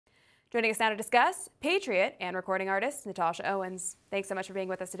Joining us now to discuss, patriot and recording artist Natasha Owens. Thanks so much for being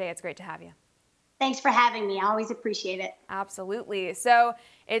with us today. It's great to have you. Thanks for having me. I always appreciate it. Absolutely. So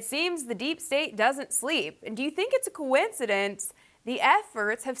it seems the deep state doesn't sleep. And do you think it's a coincidence the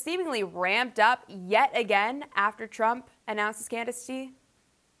efforts have seemingly ramped up yet again after Trump announced his candidacy?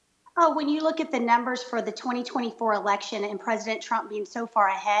 Oh, when you look at the numbers for the 2024 election and President Trump being so far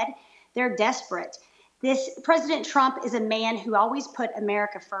ahead, they're desperate. President Trump is a man who always put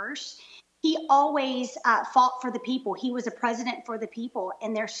America first. He always fought for the people. He was a president for the people,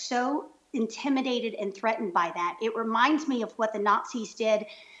 and they're so intimidated and threatened by that. It reminds me of what the Nazis did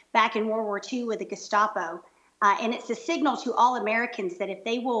back in World War II with the Gestapo. And it's a signal to all Americans that if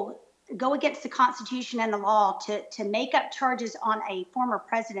they will go against the Constitution and the law to make up charges on a former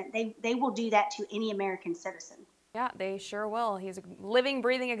president, they will do that to any American citizen. Yeah, they sure will. He's a living,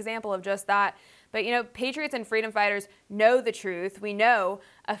 breathing example of just that. But, you know, patriots and freedom fighters know the truth. We know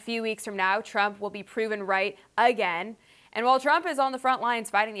a few weeks from now, Trump will be proven right again. And while Trump is on the front lines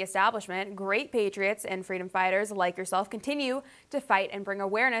fighting the establishment, great patriots and freedom fighters like yourself continue to fight and bring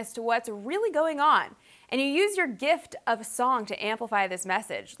awareness to what's really going on. And you use your gift of a song to amplify this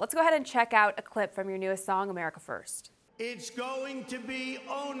message. Let's go ahead and check out a clip from your newest song, America First. It's going to be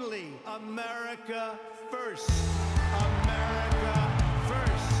only America first. America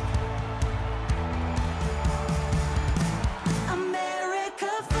first.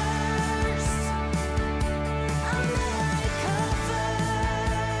 America first. America first.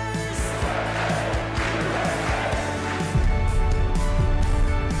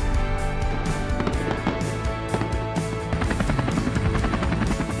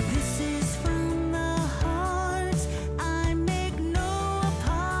 This is from the heart. I make no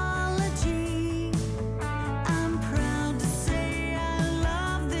apology. I'm proud to say I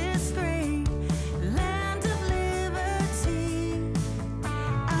love this great land of liberty.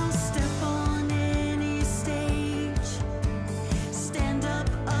 I'll step on any stage, stand up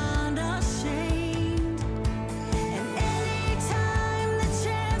unashamed, and anytime the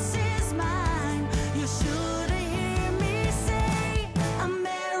chance is mine, you're sure to hear me say,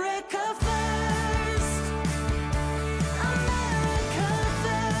 America first, America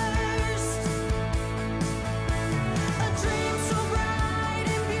first. A dream so bright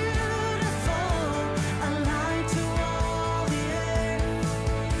and beautiful, a light to all the earth.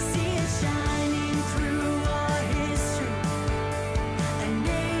 See it shining through our history, a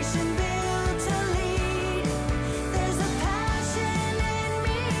nation built to lead. There's a passion in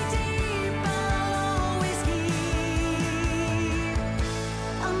me deep, I'll always keep.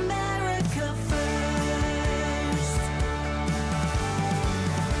 America first.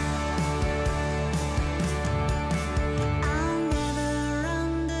 I'll never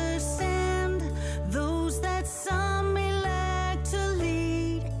understand those that some elect to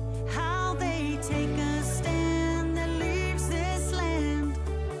lead, how they take a stand that leaves this land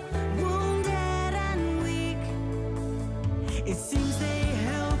wounded and weak. It seems they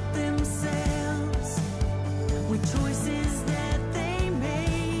help themselves with choices that they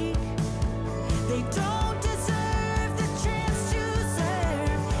make. They don't deserve the chance to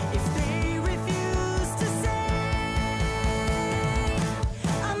serve if they refuse to say,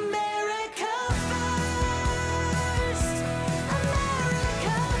 America first,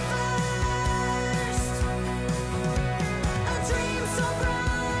 America first. A dream so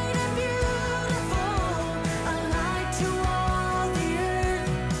bright and beautiful, a light to all the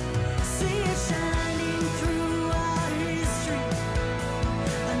earth. See it shining through our history,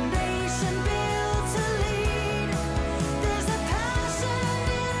 a nation built to lead. There's a passion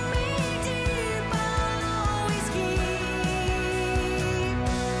in me deep, I'll always keep.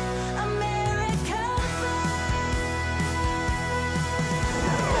 America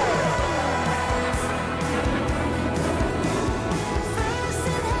first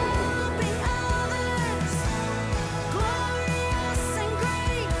in helping others, glorious and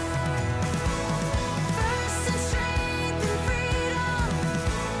great. First in strength and freedom,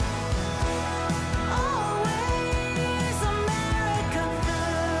 always America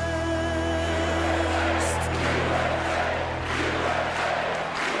first.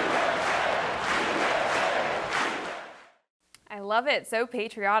 I love it. So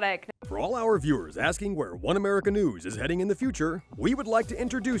patriotic. For all our viewers asking where One America News is heading in the future, we would like to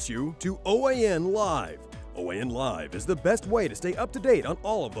introduce you to OAN Live. OAN Live is the best way to stay up to date on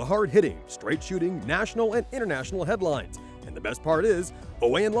all of the hard-hitting, straight-shooting, national and international headlines. And the best part is,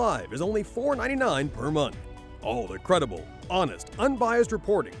 OAN Live is only $4.99 per month. All the credible, honest, unbiased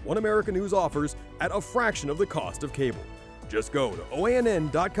reporting One America News offers at a fraction of the cost of cable. Just go to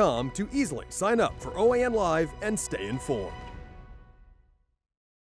OANN.com to easily sign up for OAN Live and stay informed.